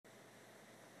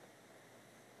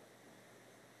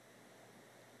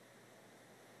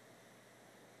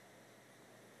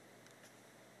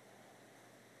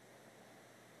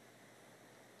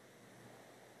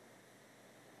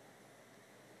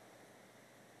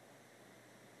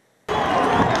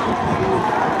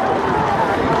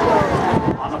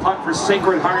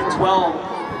Sacred Heart 12.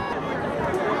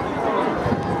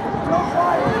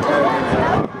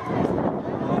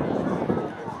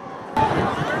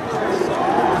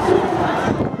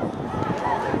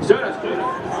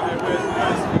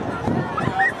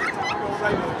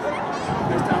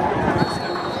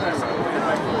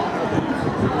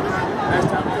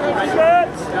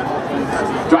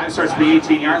 Drive starts at the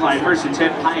 18-yard line, 1st and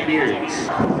 10 Pioneers.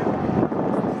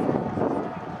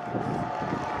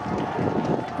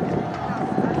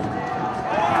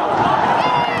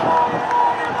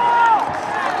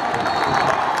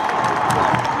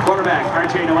 Quarterback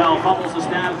RJ Noel fumbles the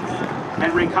snap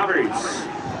and recovers.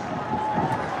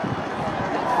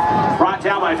 Brought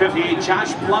down by 58,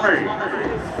 Josh Plummer.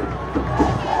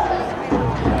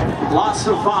 Loss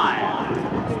of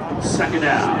 5. 2nd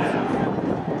down.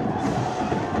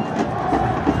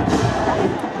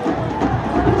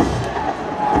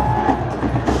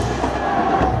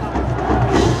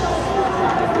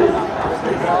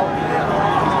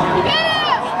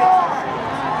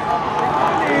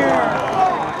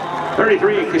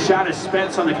 Keshaudas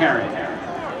Spence on the carry.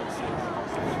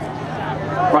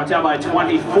 Brought down by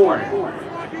 24.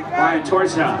 Brian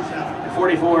Torsa.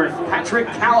 44. Patrick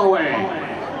Callaway.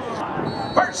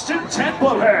 1st and 10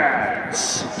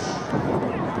 Blueheads.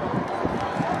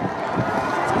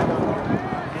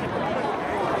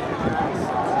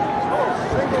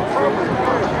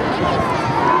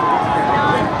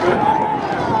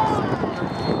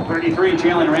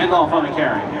 Jalen Randolph on the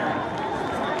carry.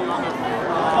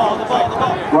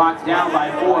 Brought down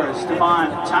by 4, Stephan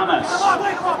Thomas.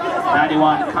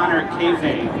 91, Connor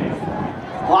Caveney.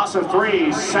 Loss of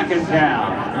 3, 2nd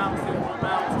down.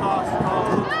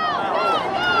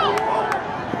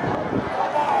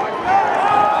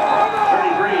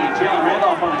 Jalen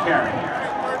Randolph on the carry.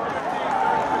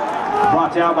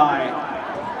 Brought down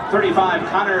by 35,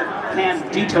 Connor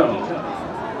Candito.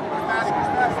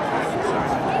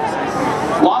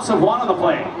 Loss of 1 on the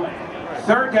play.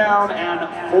 3rd down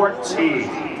and 14.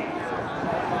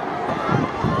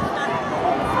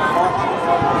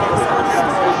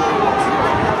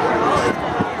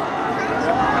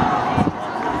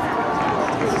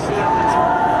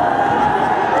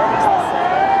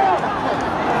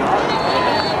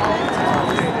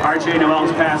 RJ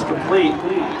Noel's pass complete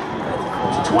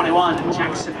to 21,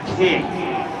 Jackson King.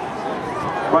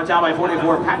 Brought down by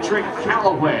 44, Patrick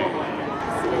Callaway.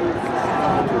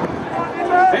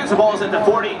 Hands the ball is at the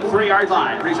 43-yard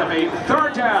line. Brings up a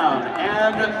 3rd down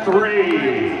and 3.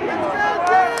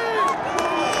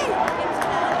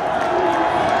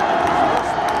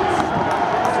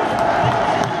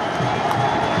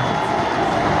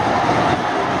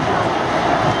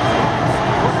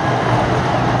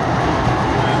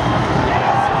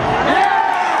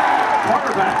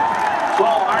 Quarterback,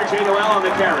 12, RJ Noel on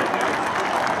the carry.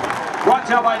 Brought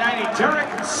down by 90, Derrick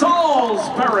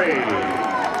Saulsberry.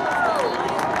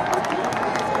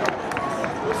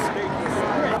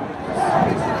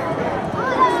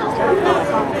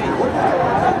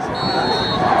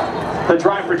 The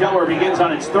drive for Delaware begins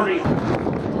on its 30.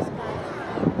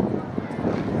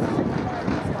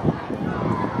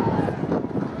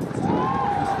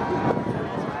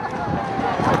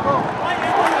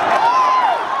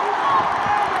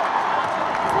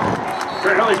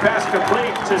 Trent Hurley's pass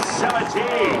complete to 17.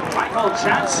 Michael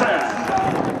Johnson.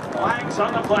 Flags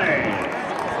on the play.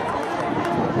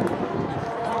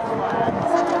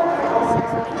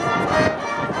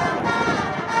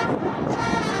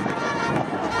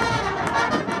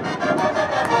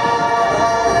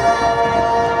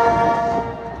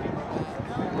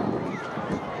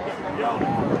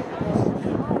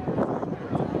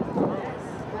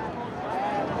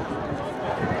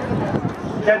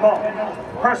 Dead ball.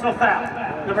 Personal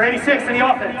foul. Number 86 in the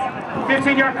offense.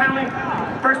 15-yard penalty.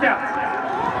 1st down.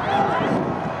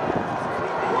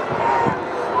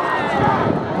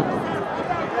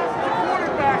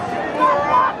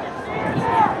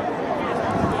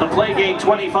 The play gained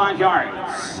 25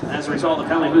 yards. As a result, the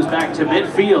penalty moves back to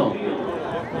midfield.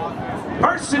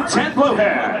 1st and 10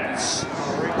 Blueheads.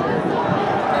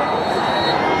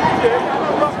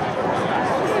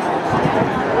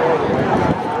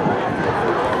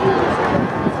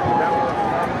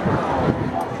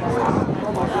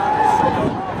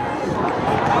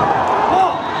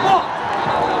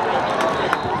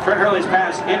 Trent Hurley's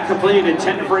pass incomplete,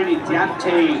 intended for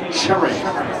Diante Cherry.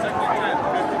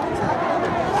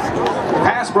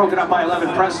 Pass broken up by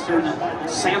 11, Preston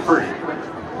Sanford.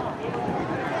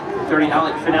 30,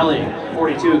 Alec Finelli.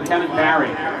 42, Kevin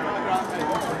Barry.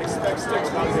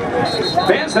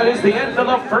 Fans, that is the end of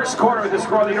the 1st quarter with the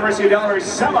score of the University of Delaware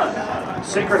 7,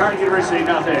 Sacred Heart University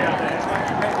 0.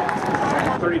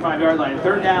 35-yard line,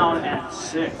 3rd down and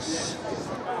 6.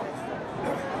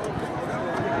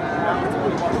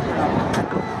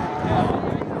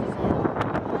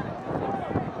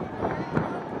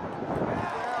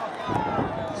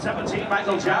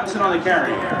 Michael Johnson on the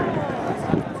carry.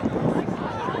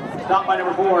 Stopped by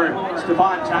number 4, Stephan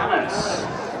Thomas.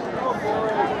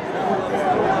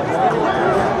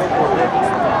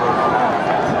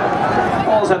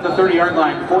 Ball's at the 30-yard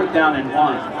line, 4th down and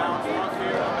 1.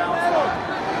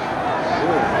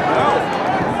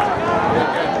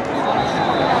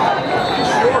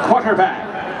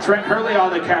 Quarterback, Trent Hurley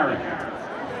on the carry.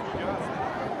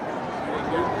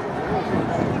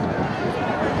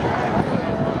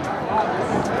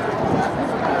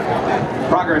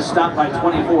 Progress stopped by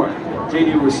 24,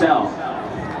 J.D. Roussel.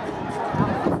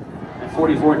 And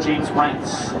 44, James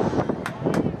Wentz.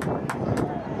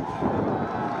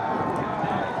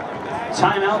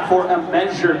 Timeout for a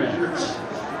measurement.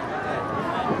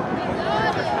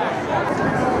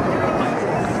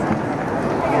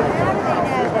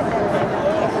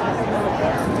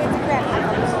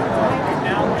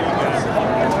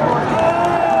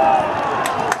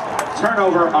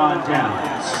 Turnover on downs.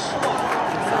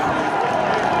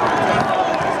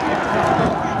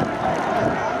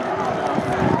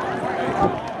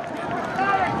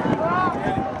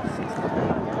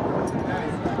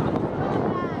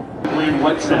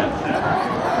 Woodson.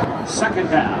 2nd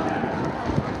down.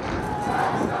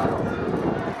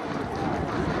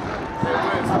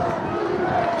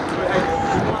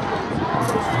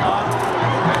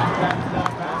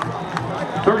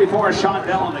 Sean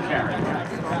Bell on the carry.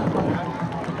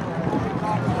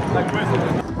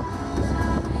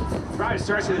 Drive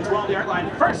starts at the 12-yard line.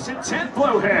 1st and 10,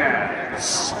 Blue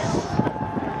Hens.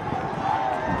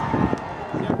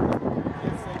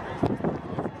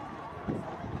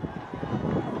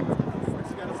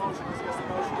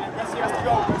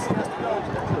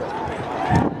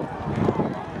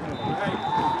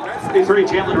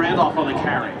 Jalen Randolph on the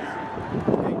carry.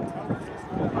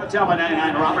 Down by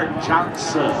 99, Robert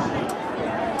Johnson.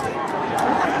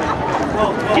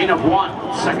 Gain of 1,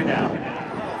 2nd down.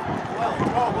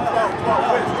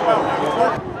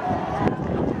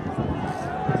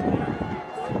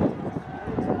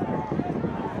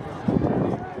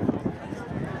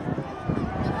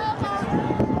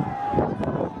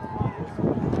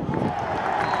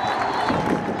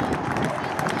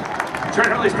 Trent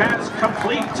Hurley's pass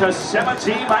complete to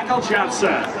 17, Michael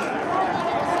Johnson.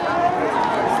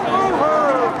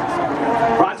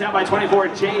 Brought down by 24,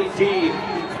 J.D.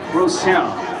 Roussel.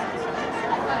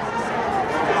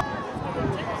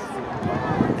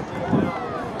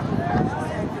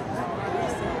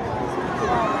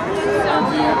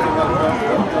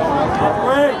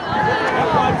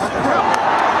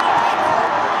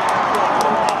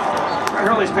 Trent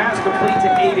Hurley's pass complete to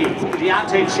 80,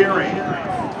 Diante Cherry.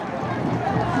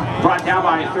 Brought down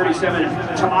by 37,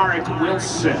 Tamarick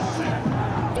Wilson.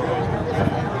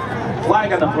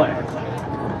 Flag on the play.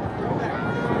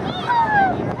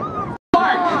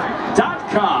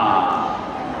 Mark.com.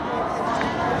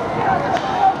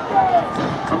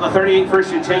 From the 38,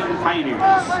 1st and 10 Pioneers.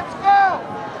 Let's go.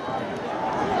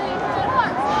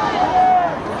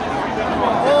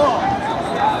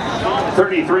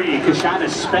 33, Keshaudas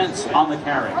Spence on the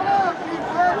carry.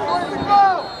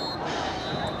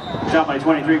 Down by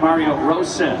 23, Mario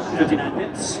Rosen. 59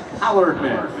 hits,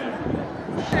 Hallerman.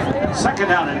 2nd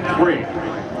down and 3.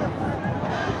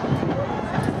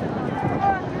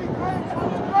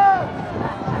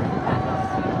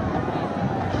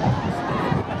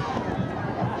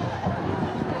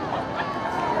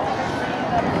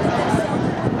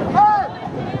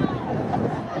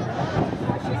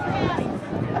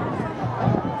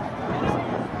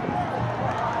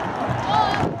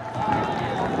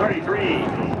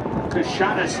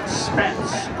 Keshaudas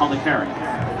Spence on the carry.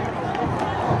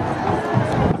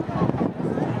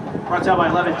 Brought down by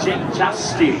 11, Jake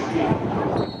Justy.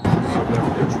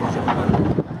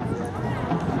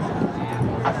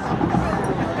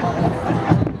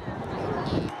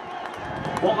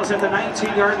 Wallace at the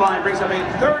 19-yard line brings up a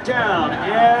 3rd down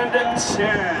and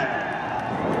 10.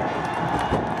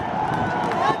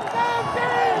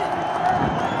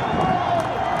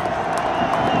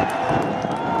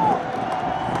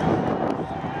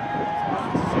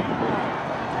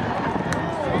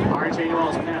 RJ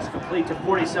Noel's pass complete to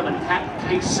 47, Pat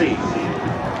Casey.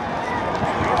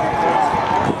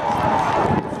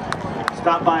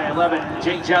 Stopped by 11,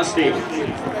 Jake Justy.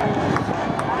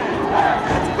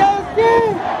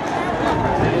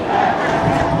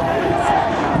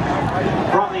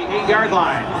 From the 8-yard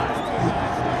line.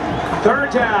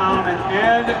 3rd down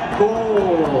and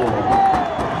goal.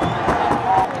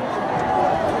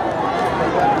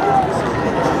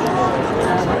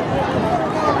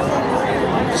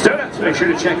 Students, make sure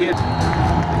to check in.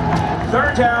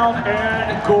 Third down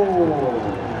and goal.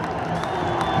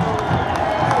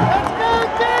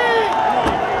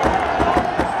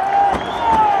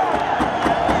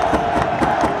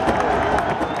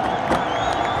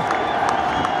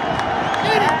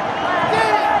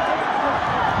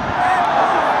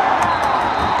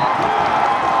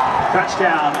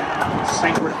 Touchdown,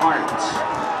 Sacred Heart.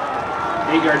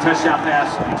 8-yard touchdown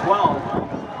pass, 12.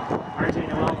 RJ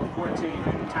Noel with 14.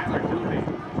 Tyler Tubby.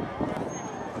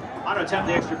 On to attempt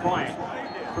the extra point.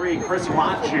 3, Chris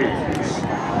Rogers.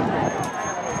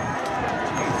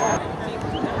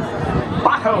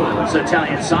 Bajo's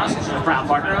Italian Sausage is a proud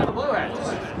partner of the Blue Hens.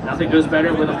 Nothing goes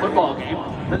better with a football game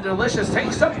than the delicious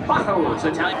taste of Bajo's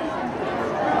Italian.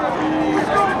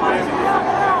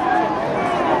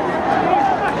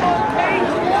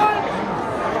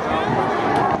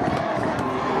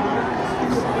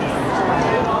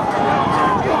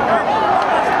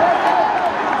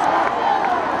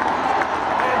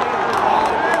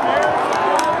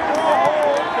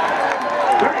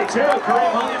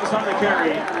 Kareem Williams on the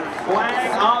carry.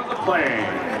 Flag on the play.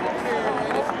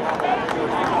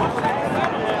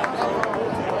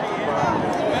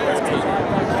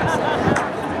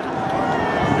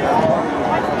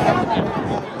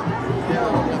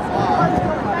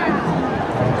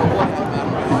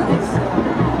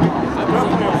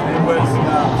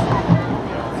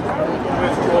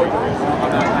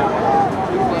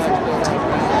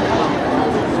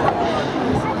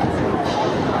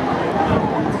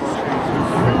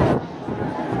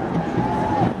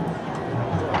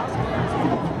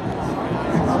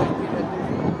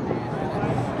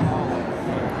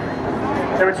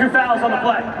 There were 2 fouls on the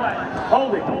play.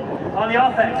 Holding on the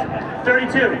offense,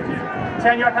 32.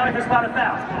 10-yard penalty for spotted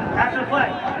foul. After the play,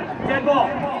 dead ball,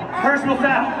 personal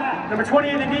foul. Number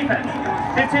 28 in defense,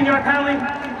 15-yard penalty,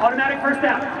 automatic first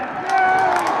down.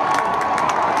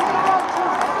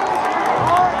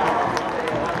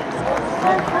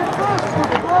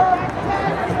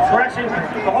 Correction,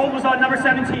 the hold was on number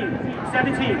 17.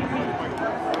 17.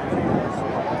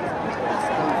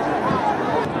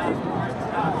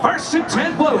 First and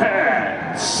 10 Blue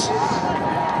Hens.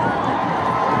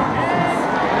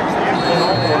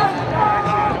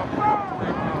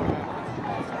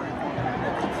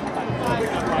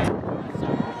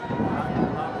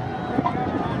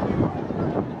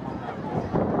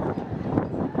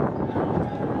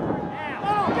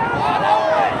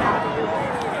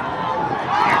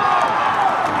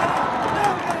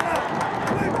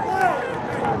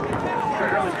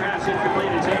 Early pass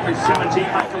incomplete to number 17,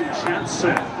 Michael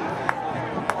Jensen.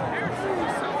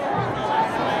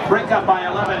 Break up by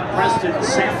 11, Preston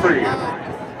Sanford.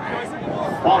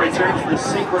 Ball returns to the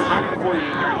Sacred Heart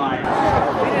 48-yard line.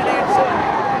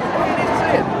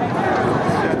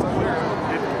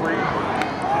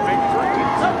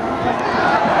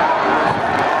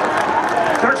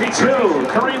 32,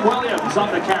 Kareem Williams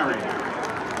on the carry.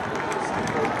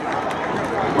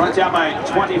 Brought down by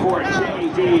 24,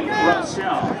 J.D.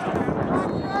 Rossell.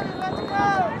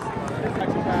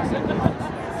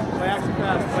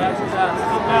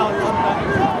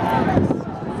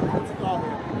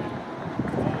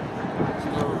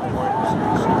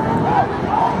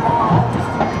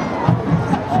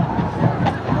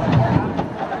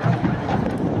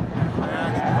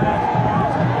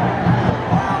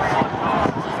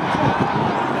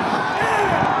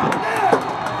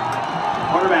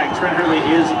 Quarterback Trent Hurley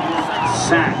is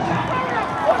sacked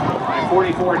by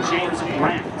 44, James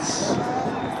Grants.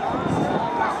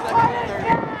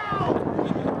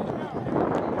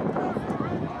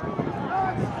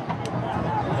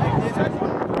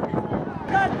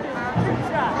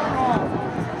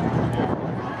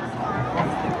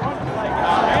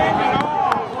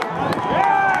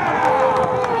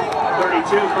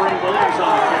 Kareem Williams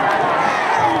on the carry.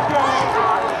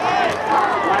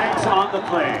 Flags on the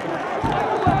play.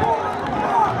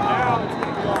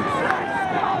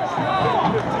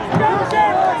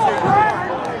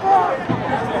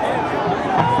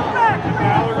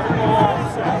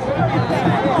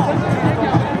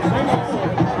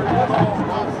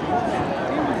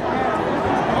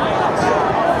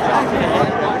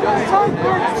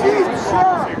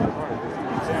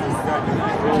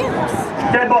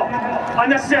 Dead ball.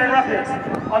 Unnecessary roughness.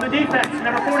 On the defense,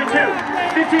 number 42.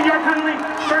 15-yard penalty,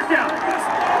 first down.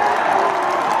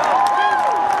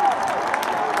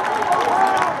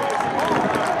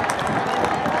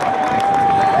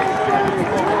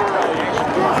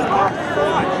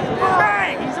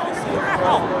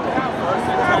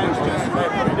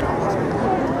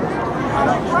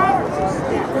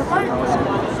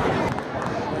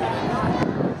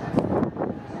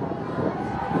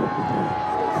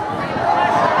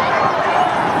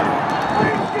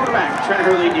 Trent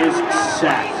Hurley is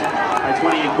sacked by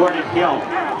 28, Gordon Hill.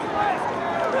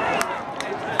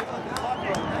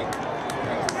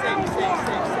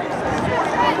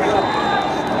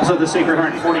 So the Sacred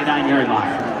Heart 49-yard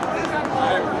line.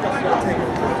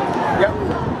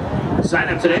 Sign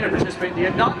up today to participate in the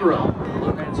inaugural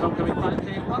Hens Homecoming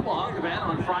 5K Run Walk event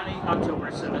on Friday,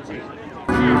 October 17th.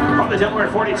 From the Delaware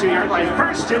 42-yard line,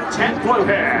 1st and 10 Blue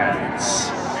Hens.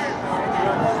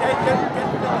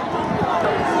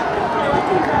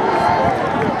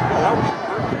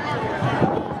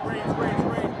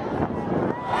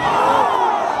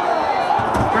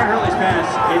 Trent Hurley's pass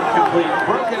incomplete,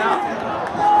 broken up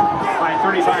by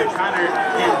 35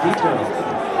 Candito.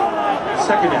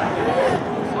 2nd down.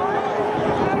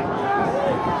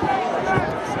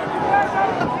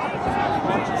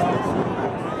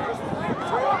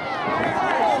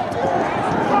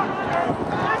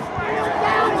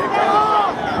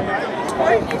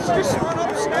 Just run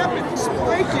up, snap it,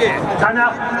 spike it.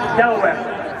 Timeout, Delaware.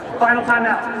 Final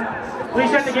timeout. Please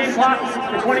set the game clock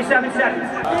to 27 seconds.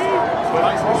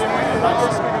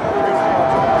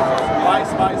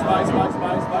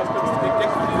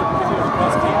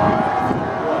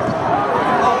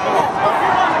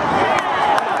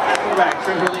 Quarterback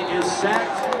Trent Hurley is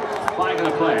sacked. Flag on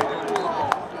the play.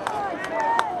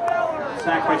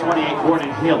 Sacked by 28,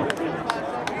 Gordon Hill.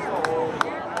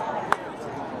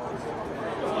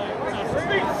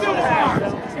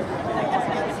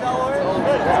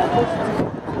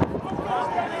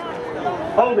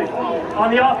 Holding on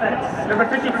the offense, number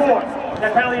 54.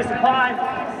 That penalty is applied.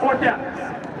 4th down.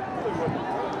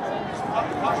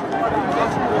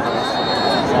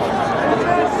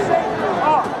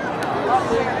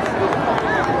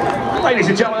 Ladies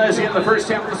and gentlemen, that's the end of the first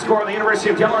half of the score on the University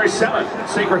of Delaware 7,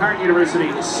 Sacred Heart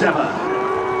University 7.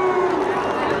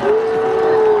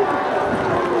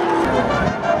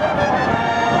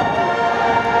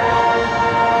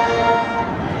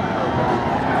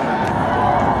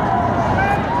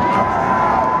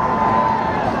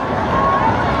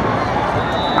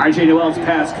 RJ Noel's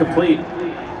pass complete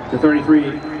to 33,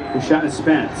 Keshaudas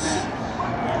Spence.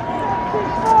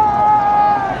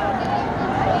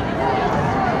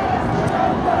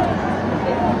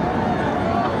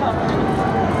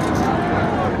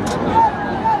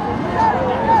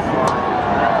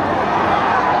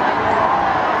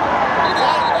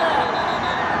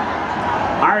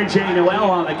 RJ Noel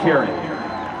on the carry.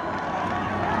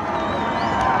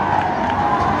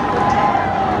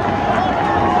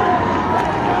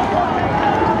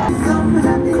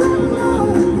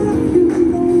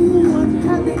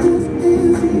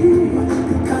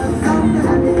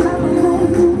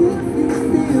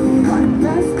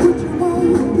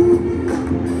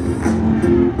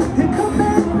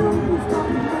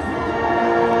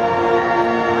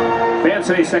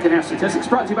 Today's second half statistics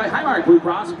brought to you by Highmark Blue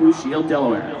Cross Blue Shield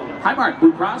Delaware. Highmark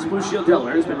Blue Cross Blue Shield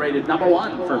Delaware has been rated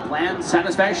 #1 for plan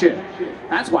satisfaction.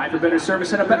 That's why for better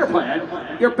service and a better plan,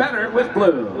 you're better with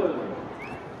Blue.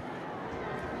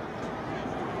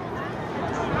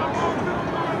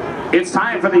 It's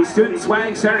time for the Student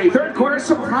Swag Saturday 3rd quarter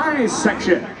surprise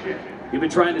section. You've been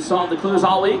trying to solve the clues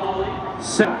all week?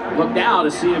 Look now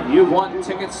to see if you've won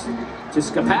tickets to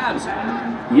Scapab's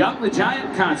Young the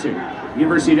Giant concert,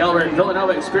 University of Delaware and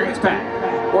Villanova Experience Pack,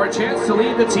 or a chance to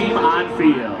lead the team on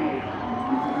field.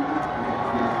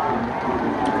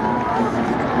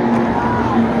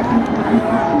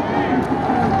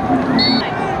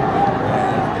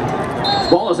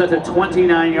 Ball is at the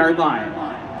 29-yard line.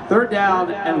 3rd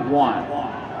down and 1.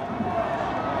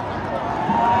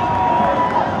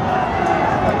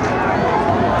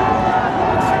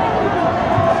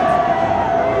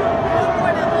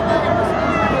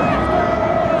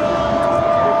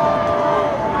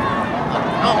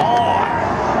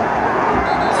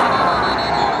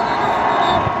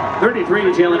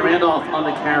 Jalen Randolph on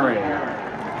the carry.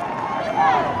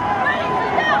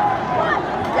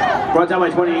 Brought down by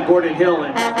 28, Gordon Hill,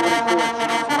 and 44,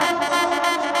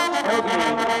 no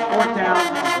gain, 4th down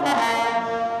and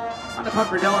 1. On the punt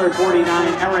for Delaware,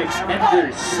 49, Eric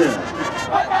Henderson.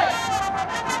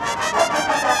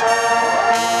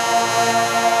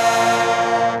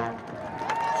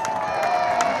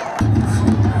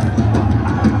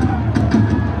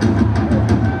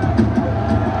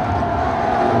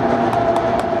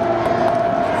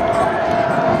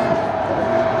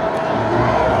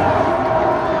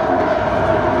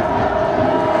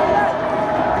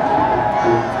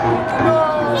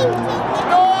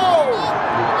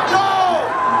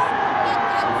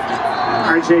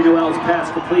 RJ Noel's pass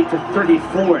complete to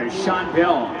 34, Sean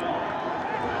Bell.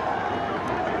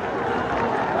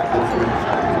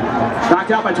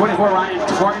 Knocked out by 24, Ryan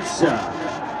Torsa.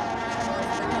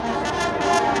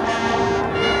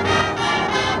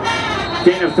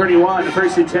 Gain of 31,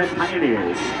 first and 10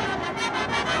 Pioneers.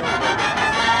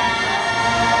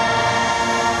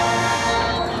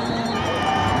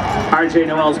 RJ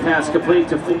Noel's pass complete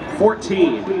to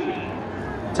 14.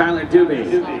 Tyler Tubby.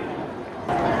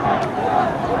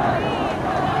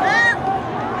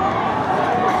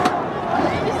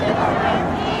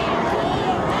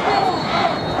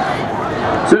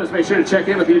 So just make sure to check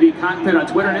in with UD Cockpit on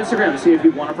Twitter and Instagram to see if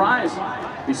you won a prize.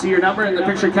 You see your number in the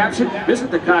picture caption,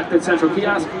 visit the Cockpit Central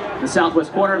Kiosk in the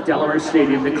southwest corner of Delaware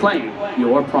Stadium to claim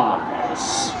your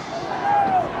prize.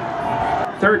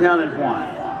 Third down and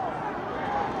 1.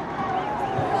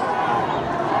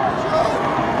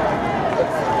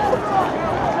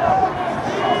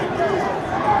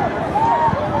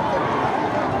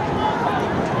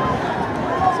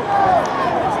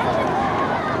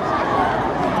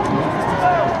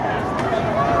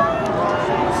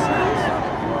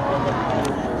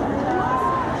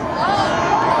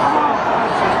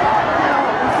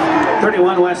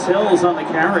 West Hills on the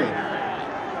carry.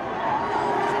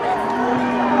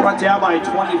 Brought down by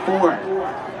 24,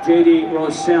 J.D.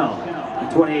 Rossell,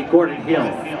 and 28, Gordon Hill.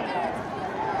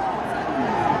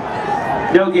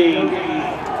 No gain,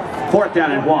 fourth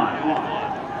down and 1.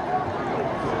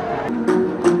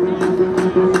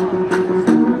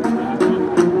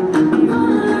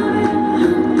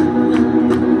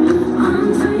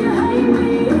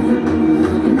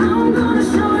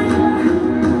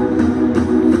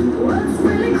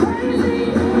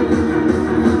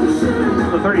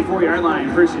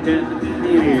 First and 10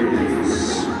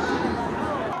 Pioneers.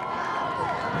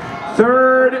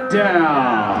 Third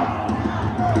down.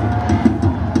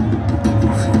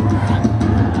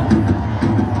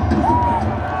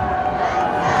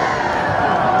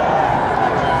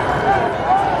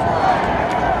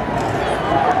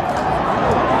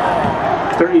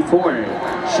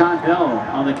 Sean Bell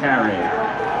on the carry.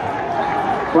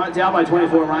 Brought down by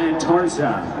 24, Ryan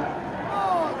Tarza.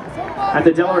 At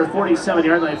the Delaware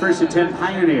 47-yard line, first and 10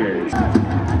 Pioneers.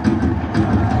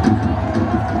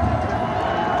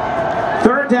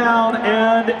 Third down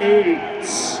and 8.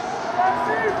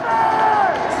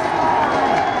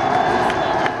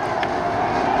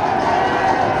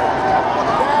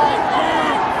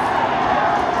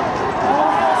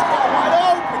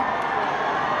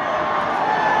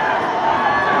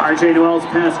 RJ Noel's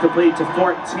pass complete to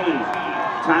 14.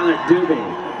 Tyler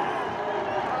Tubby.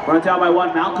 Brought down by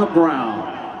 1, Malcolm Brown.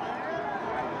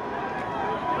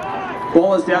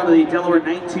 Ball is down to the Delaware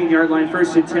 19-yard line,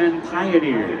 first and 10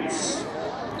 Pioneers.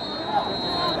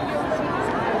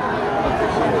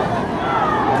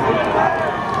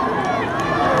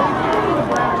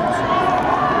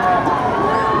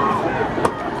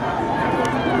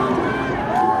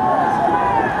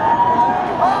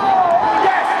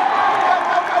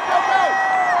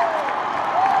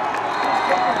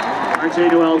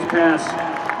 RJ Noel's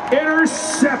pass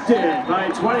intercepted by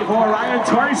 24, Ryan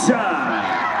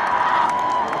Tarza.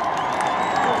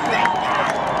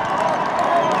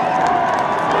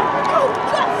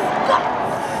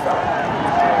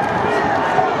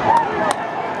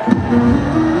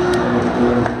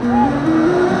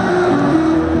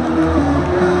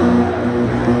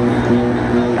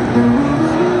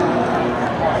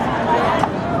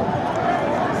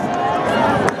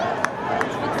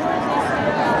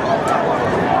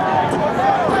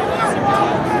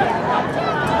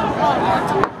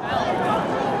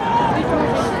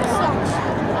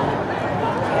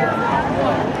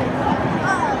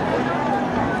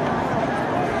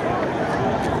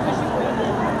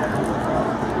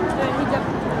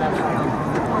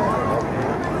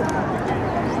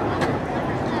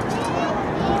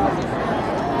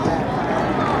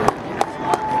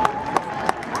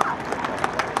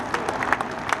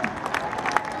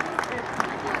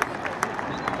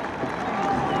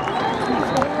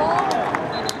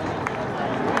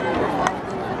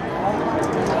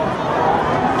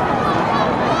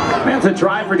 The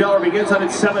drive for Delaware begins on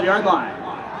its 7-yard line.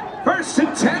 First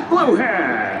and 10 Blue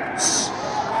Hens.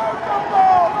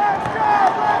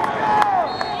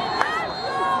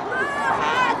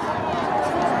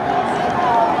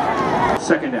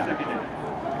 Second down.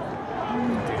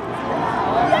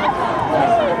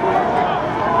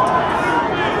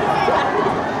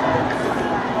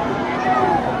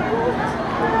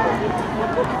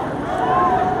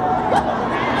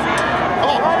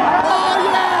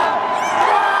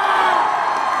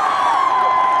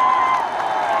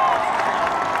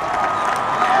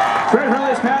 Trent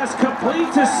Hurley's pass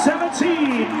complete to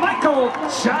 17, Michael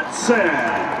Johnson.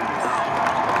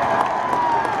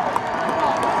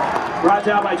 Brought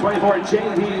down by 24,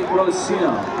 J.D.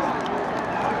 Rossell.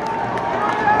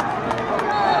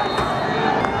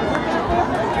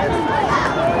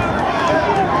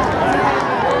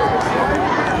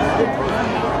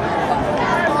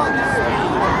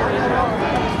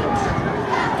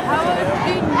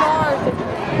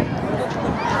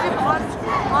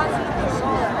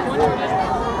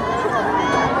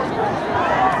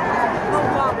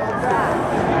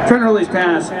 Trent Hurley's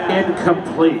pass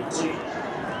incomplete.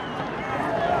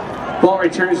 Ball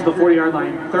returns to the 40-yard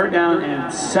line. 3rd down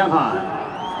and 7.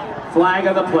 Flag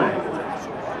on the play.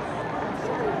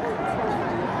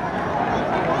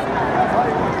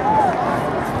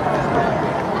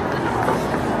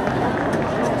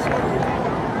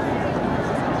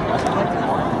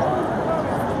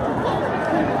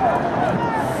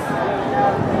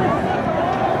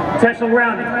 Intentional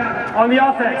grounding on the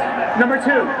offense. Number 2,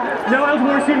 no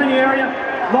eligible receiver in the area.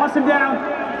 Lost him down.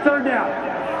 3rd down.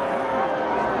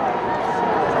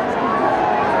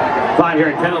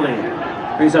 5-yard penalty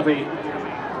brings up a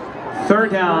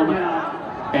 3rd down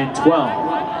and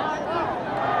 12.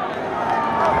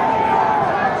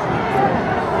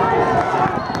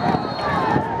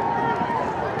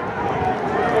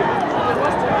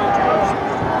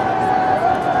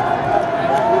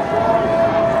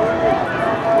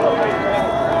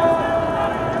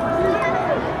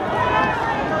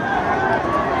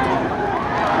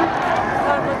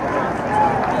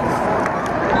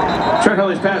 Trent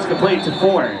Hurley's pass complete to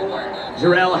 4.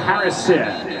 Jarrell Harrison.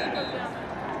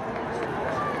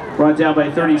 Brought down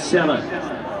by 37.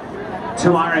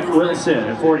 Tamarick Wilson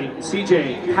at 40.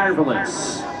 CJ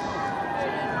Harvelis.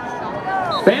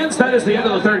 Fans, that is the end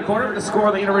of the 3rd quarter. The score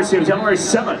of the University of Delaware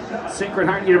 7. Sacred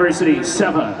Heart University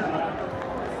 7.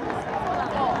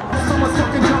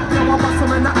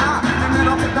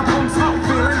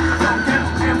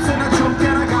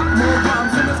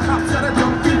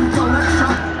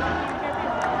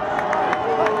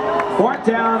 Fourth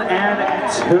down and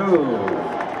 2.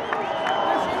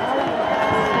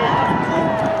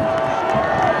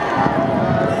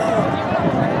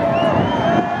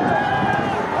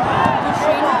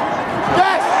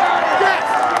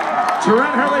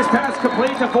 Trent Hurley's pass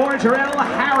complete to 4. Jarrell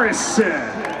Harrison.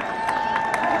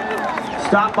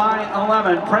 Stopped by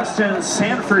 11. Preston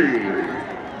Sanford.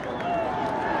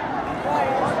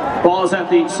 Ball is at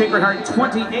the Sacred Heart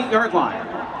 28-yard line.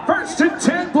 1st and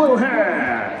 10, Blue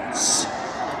Hens.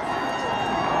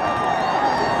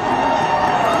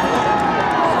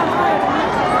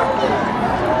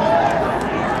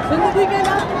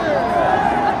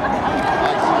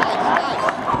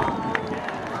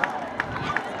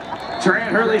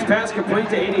 Trent Hurley's pass complete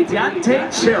to 80.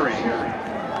 Diante Cherry.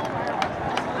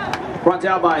 Brought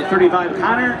down by 35,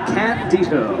 Connor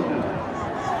Candito.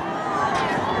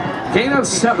 Gain of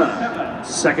 7.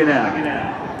 2nd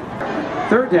down.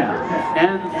 3rd down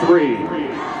and 3.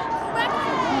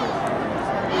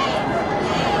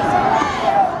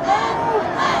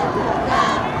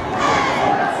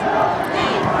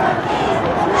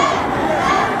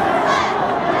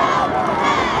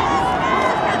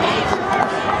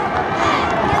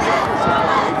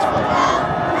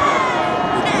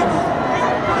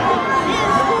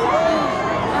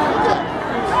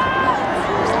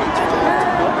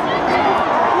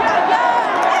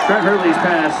 Trent Hurley's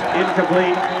pass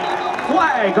incomplete.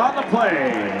 Flag on the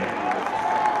play.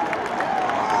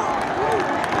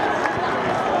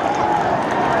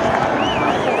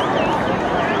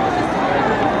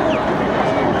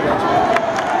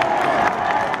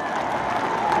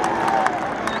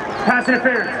 Pass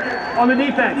interference on the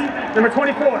defense. Number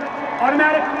 24,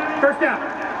 automatic, 1st down.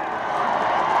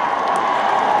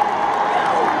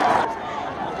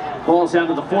 Ball's down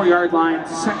to the 4-yard line,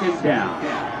 2nd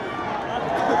down.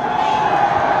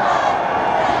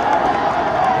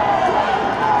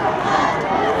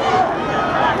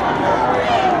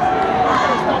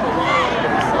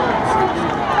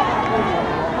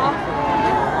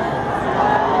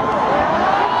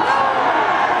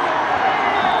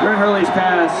 Trent Hurley's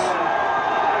pass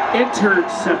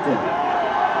intercepted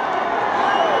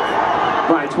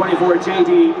by 24,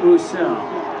 J.D.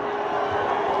 Roussel.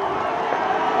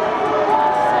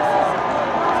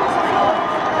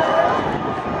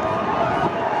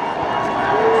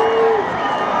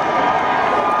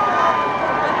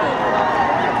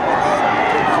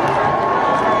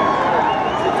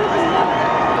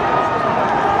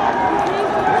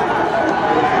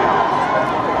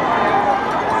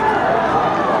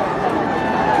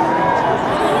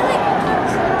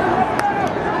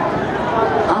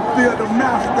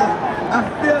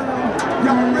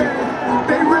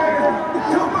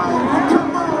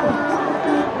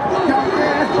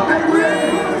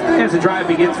 As the drive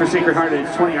begins for Sacred Heart at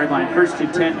its 20-yard line, 1st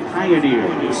and 10,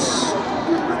 Pioneers.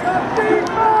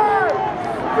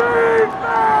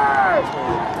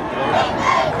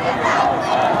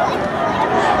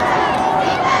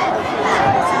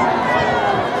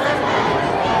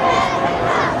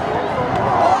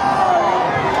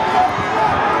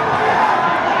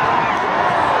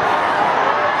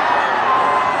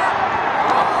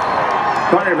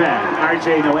 Quarterback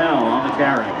RJ Noel on the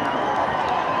carry.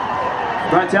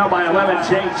 Brought down by 11,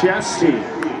 Jake Justy.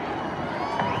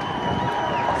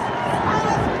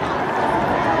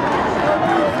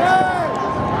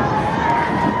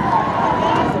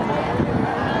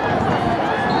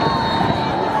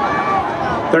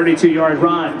 A 32-yard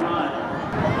run.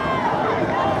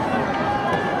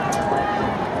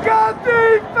 Got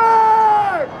defense!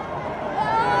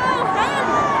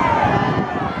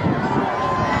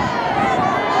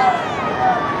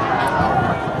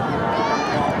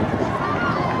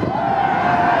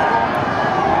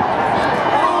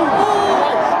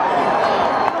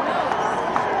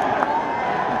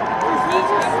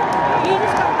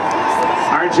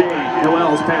 RJ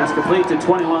Noel's pass complete to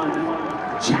 21,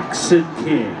 Jackson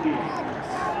King.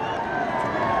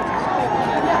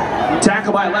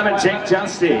 Tackle by 11, Jake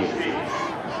Justy.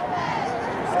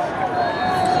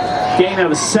 Gain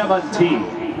of 17.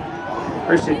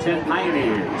 First and 10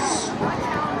 Pioneers.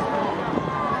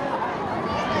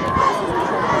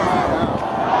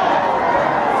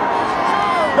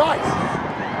 Nice.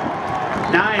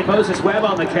 9, Moses Webb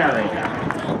on the carry.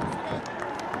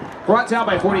 Brought down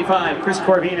by 45, Chris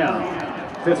Corvino.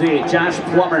 58, Josh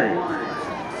Plummer.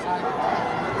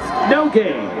 No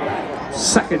gain.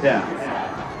 Second down.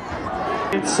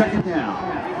 It's second down.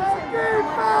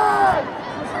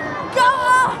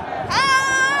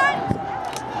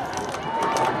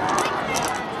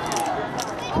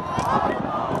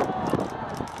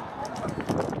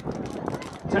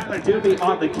 Tubby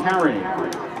on the carry.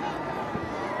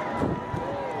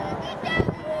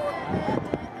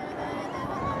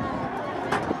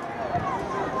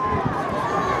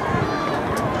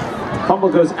 Fumble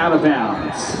goes out of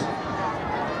bounds.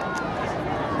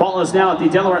 Ball is now at the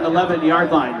Delaware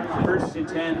 11-yard line. First and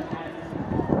 10,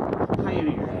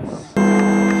 Pioneers.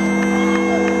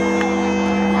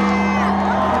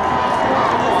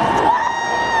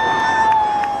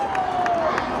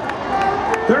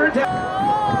 Third down.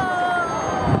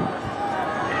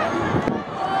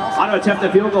 On to attempt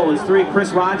the field goal is 3,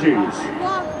 Chris Rogers.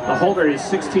 The holder is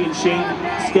 16, Shane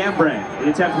Scambray. The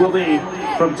attempt will be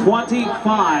from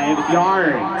 25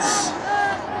 yards.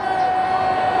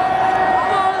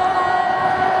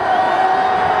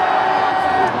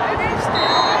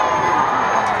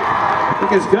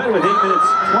 Kick is good with 8 minutes,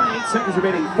 28 seconds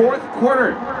remaining. Fourth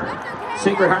quarter.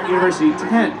 Sacred Heart University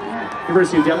 10,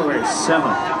 University of Delaware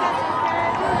 7.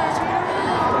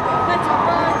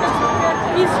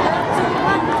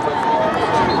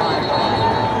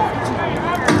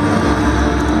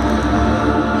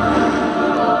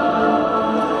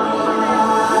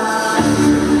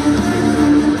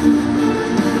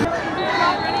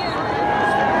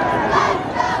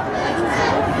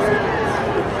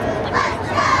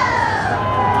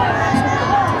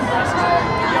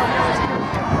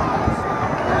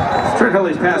 Trent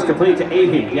Hurley's pass complete to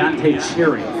 80, Diante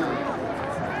Cherry.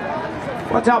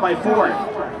 Brought down by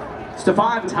 4,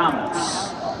 Stephan Thomas.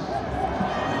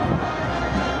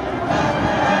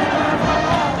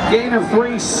 Gain of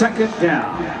 3, second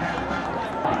down.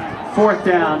 Fourth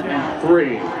down and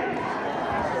 3.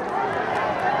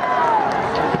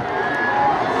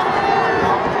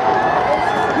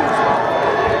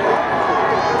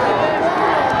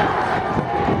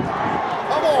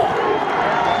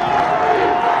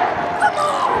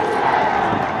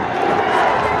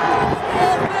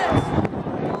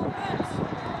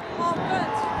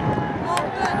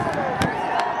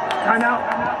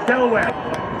 Timeout, Delaware.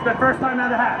 It's the first time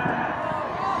out of the half.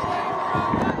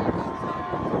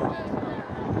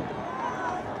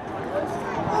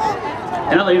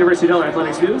 And on the University of Delaware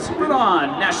Athletics News, put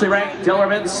on nationally ranked Delaware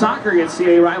men's soccer against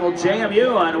CA rival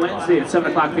JMU on Wednesday at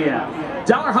 7 o'clock p.m.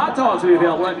 Dollar hot dogs will be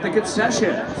available at the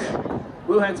concessions.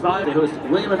 Blue Hens Volley, they host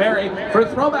William and Mary for a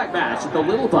throwback match at the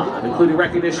Little Bob, including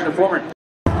recognition of former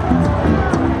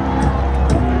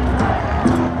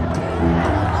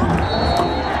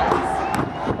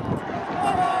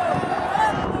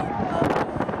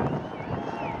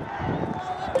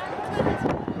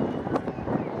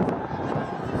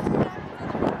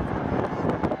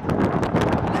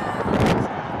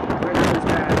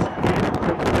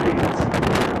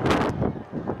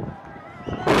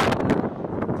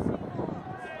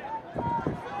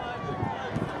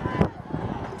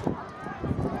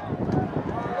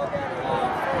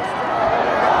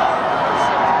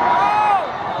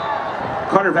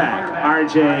quarterback,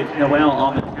 RJ Noel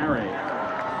on the carry.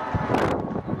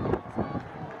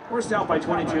 Forced out by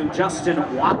 22,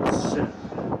 Justin Watson.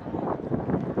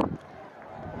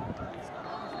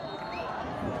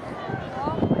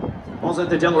 Ball's at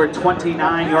the Delaware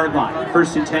 29-yard line.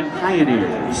 First and 10,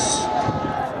 Pioneers.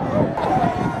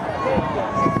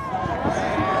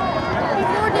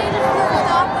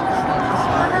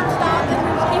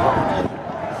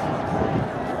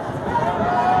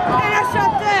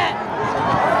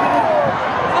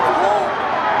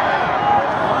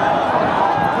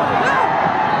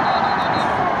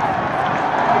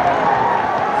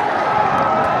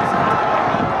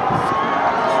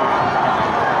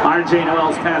 RJ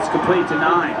Noel's pass complete to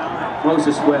 9.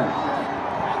 Moses Webb.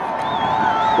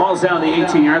 Ball's down the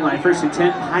 18-yard line. First and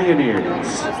 10,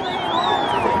 Pioneers.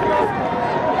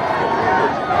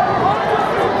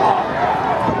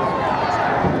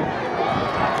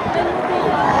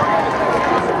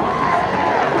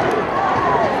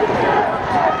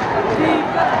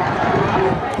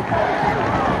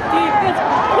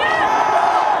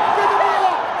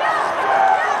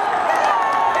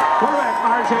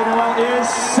 RJ Noel is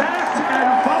sacked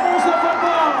and fumbles the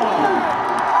football.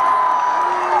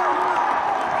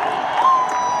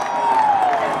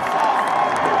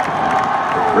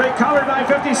 Recovered by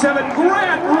 57,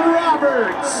 Grant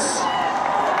Roberts.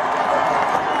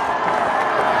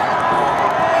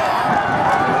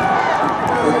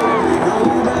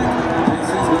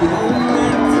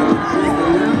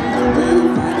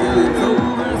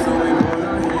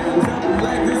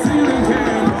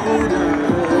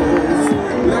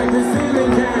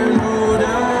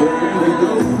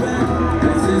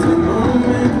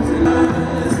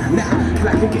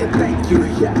 Thank you,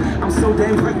 yeah, I'm so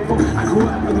damn grateful. I grew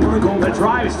up really wanna go. The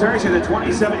drive starts at the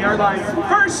 27-yard line.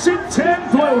 First and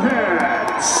 10, Blue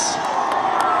Hens.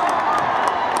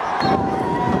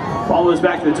 Ball is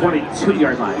back to the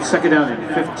 22-yard line. Second down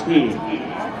and 15.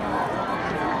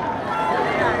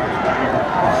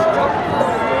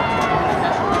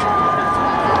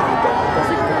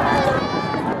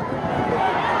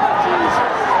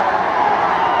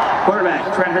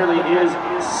 Quarterback Trent Hurley is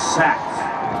sacked.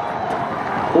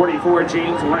 44,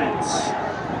 James Wentz.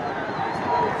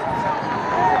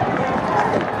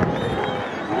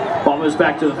 Ball moves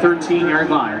back to the 13-yard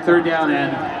line. Third down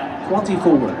and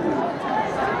 24.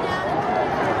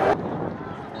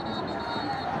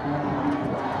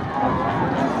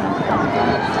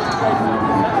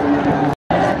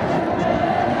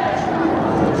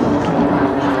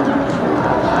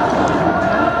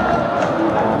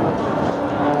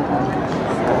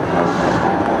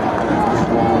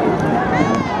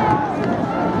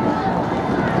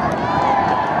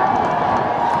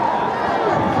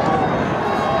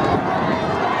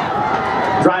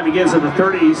 Drive begins at the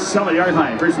 30-some-yard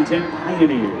line. First and 10,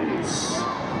 Pioneers.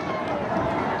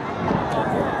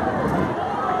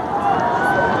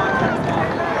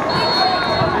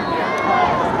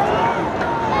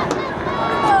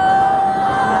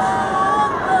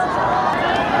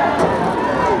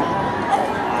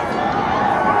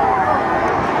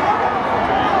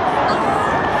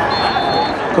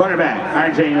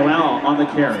 Quarterback RJ Noel on the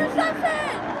carry.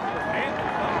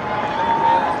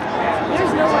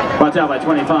 Brought down by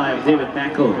 25, David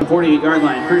Mackel. 48-yard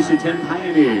line, first and 10,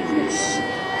 Pioneers.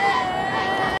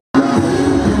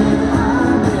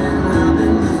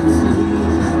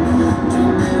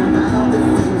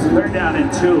 Third down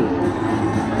and 2.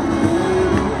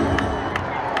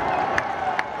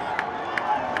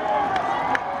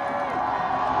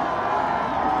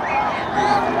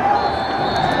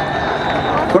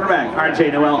 Quarterback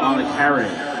RJ Noel on the carry.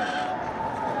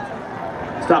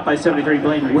 Stopped by 73,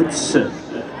 Blaine Woodson.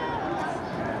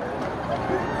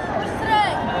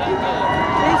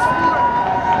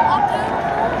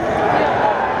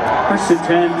 First and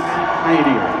 10,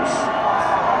 Pioneers.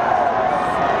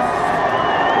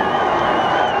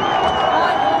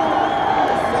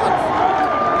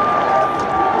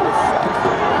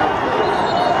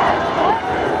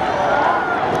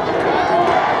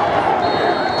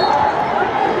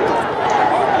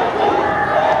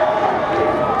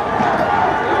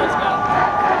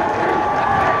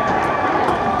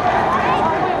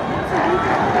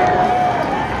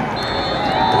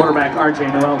 Quarterback RJ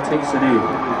Noel takes the knee.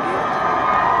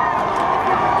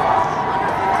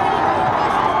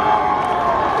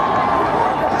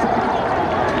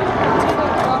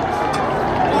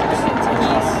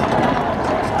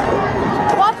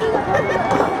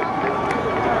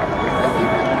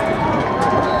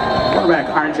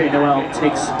 RJ Noel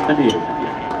takes a knee.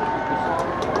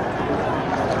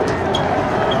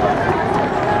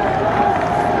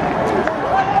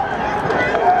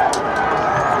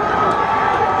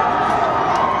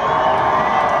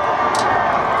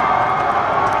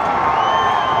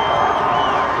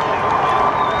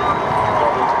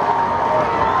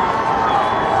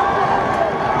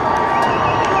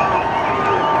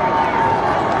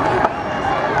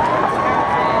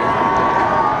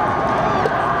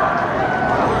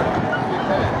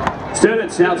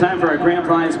 It's now time for our grand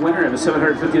prize winner of a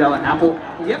 $750 Apple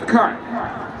gift card.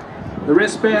 The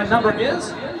wristband number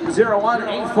is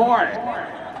 0184.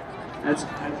 That's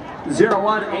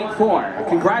 0184.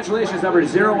 Congratulations, number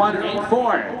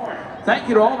 0184. Thank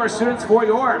you to all of our students for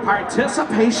your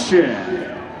participation.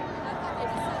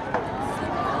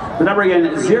 The number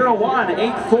again,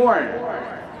 0184.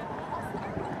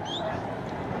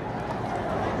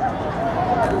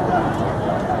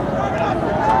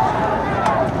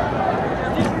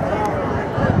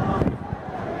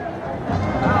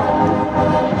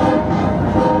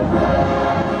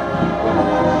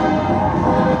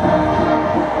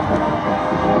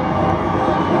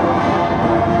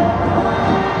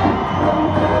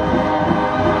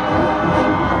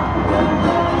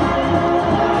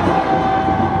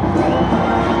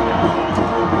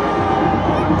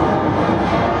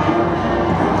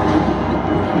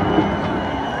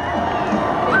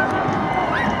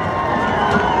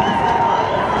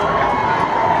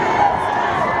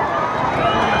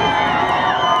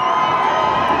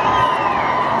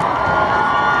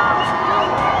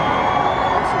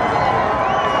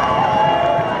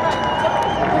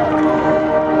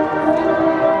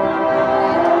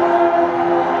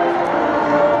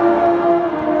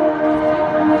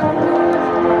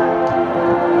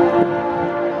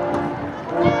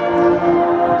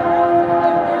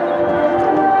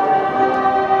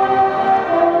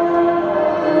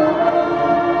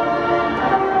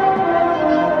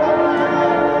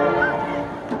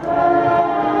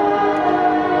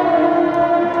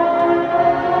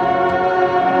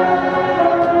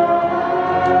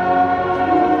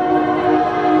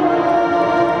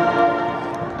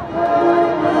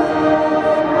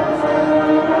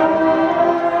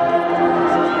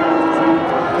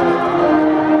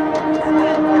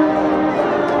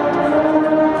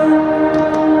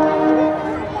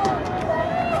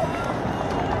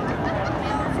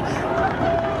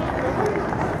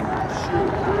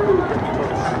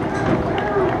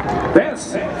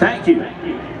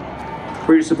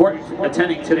 For your support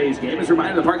attending today's game. As a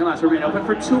reminder, the parking lots remain open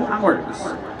for 2 hours.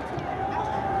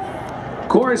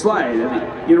 Coors Light and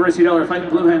the University of Delaware Fighting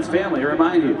Blue Hens family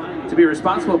remind you to be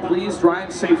responsible. Please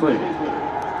drive safely.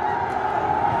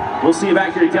 We'll see you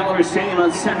back here at Delaware Stadium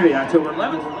on Saturday, October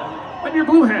 11th, when your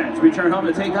Blue Hens return home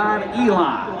to take on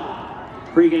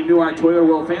Elon. Pre-game Newark Toyota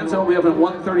World Fan Zone will be open at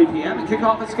 1:30 p.m. and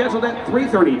kickoff is scheduled at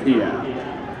 3:30 p.m.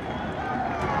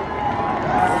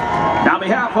 Now, on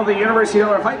behalf of the University of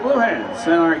Delaware Fighting Blue Hens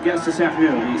and our guests this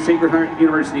afternoon, the Sacred Heart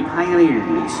University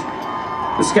Pioneers,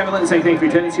 this is Kevin Lynn saying thank you for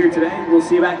your attendance here today. We'll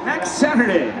see you back next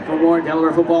Saturday for more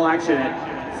Delaware football action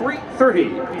at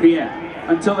 3:30 p.m.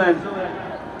 Until then,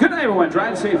 good night, everyone.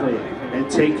 Drive safely and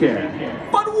take care.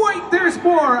 But wait, there's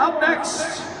more. Up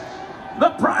next,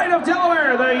 the pride of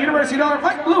Delaware, the University of Delaware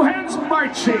Fighting Blue Hens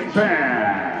Marching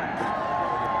Band.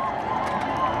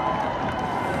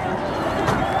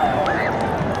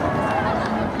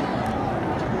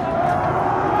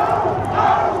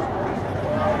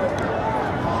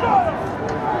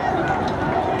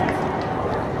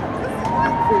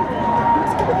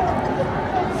 Let's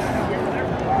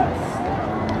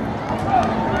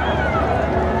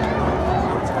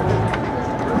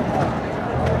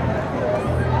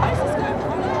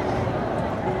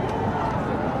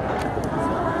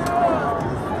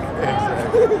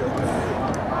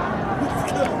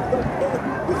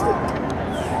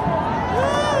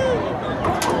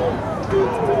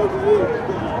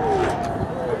go.